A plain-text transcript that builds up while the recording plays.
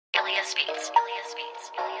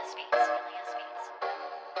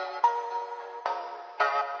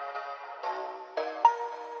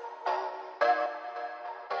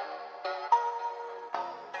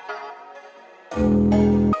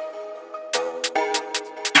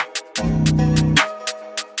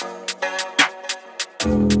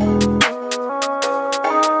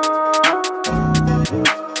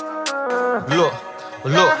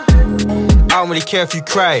Look, I don't really care if you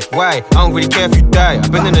cry, why? I don't really care if you die.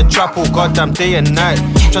 I've been in the trap all goddamn day and night,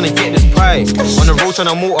 tryna get this pie. On the road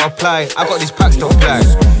tryna multiply, I got these packs to fly.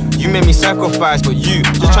 You made me sacrifice, but you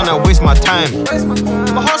just tryna waste my time.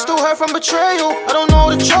 My heart still hurt from betrayal, I don't know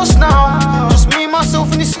the trust now. Just me,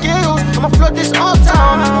 myself, and these skills, I'ma flood this all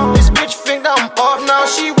town. This bitch think that I'm up now,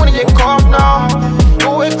 she wanna get caught now.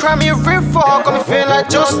 Always cry me a river, got me feeling like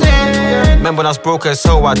Justin. Remember when I was broke as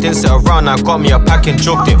hell, I didn't sit around, I got me a pack and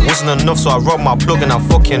jogged it. Wasn't enough, so I rubbed my plug and I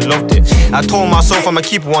fucking loved it. I told myself I'ma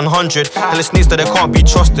keep it 100, and the snakes that they can't be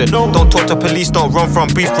trusted. Don't talk to police, don't run from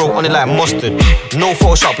beef, bro, on it like mustard. No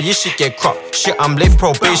Photoshop, but your shit get cropped. Shit, I'm late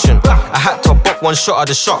for probation. I had to book one shot of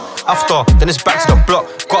the shot. After, then it's back to the block.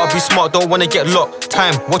 Gotta be smart, don't wanna get locked.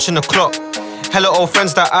 Time, watching the clock. Hella old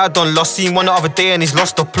friends that I done lost, seen one the other day and he's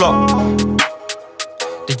lost the plot.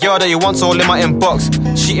 The girl that you want all in my inbox,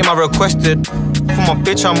 she in my requested. For my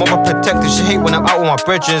bitch, I'm overprotected. She hate when I'm out with my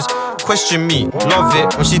brethren. Question me, love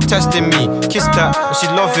it when she testing me. Kiss that when she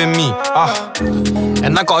loving me.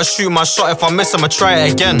 And I gotta shoot my shot. If I miss, I'ma try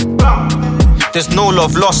it again. There's no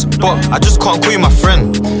love lost, but I just can't call you my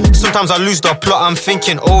friend. Sometimes I lose the plot, I'm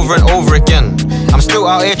thinking over and over again. I'm still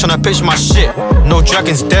out here trying to pitch my shit, no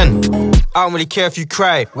dragon's den. I don't really care if you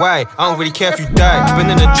cry, why? I don't really care if you die. Been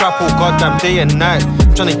in the trap all goddamn day and night,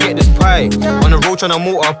 trying to get this pie. On the road trying to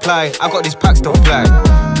multiply, I got these packs to fly.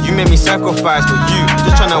 You made me sacrifice, but you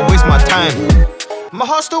just trying to waste my time. My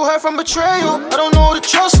heart still hurt from betrayal, I don't know the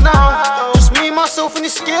trust now. Just me, myself, and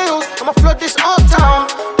these skills, I'ma flood this uptown.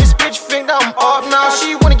 This bitch think that I'm up now,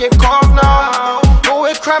 she wanna get carved now.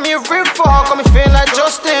 Always cry me a river, got me feeling like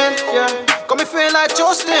Justin. Yeah, got me feeling like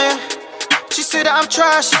Justin. She said that I'm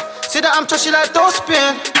trashy, said that I'm trashy like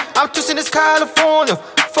dustbin. I'm twisting this California,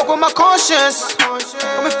 fuck with my conscience.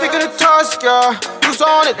 Got me thinking the task, yeah. Who's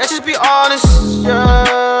on it? Let's just be honest,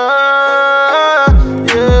 yeah.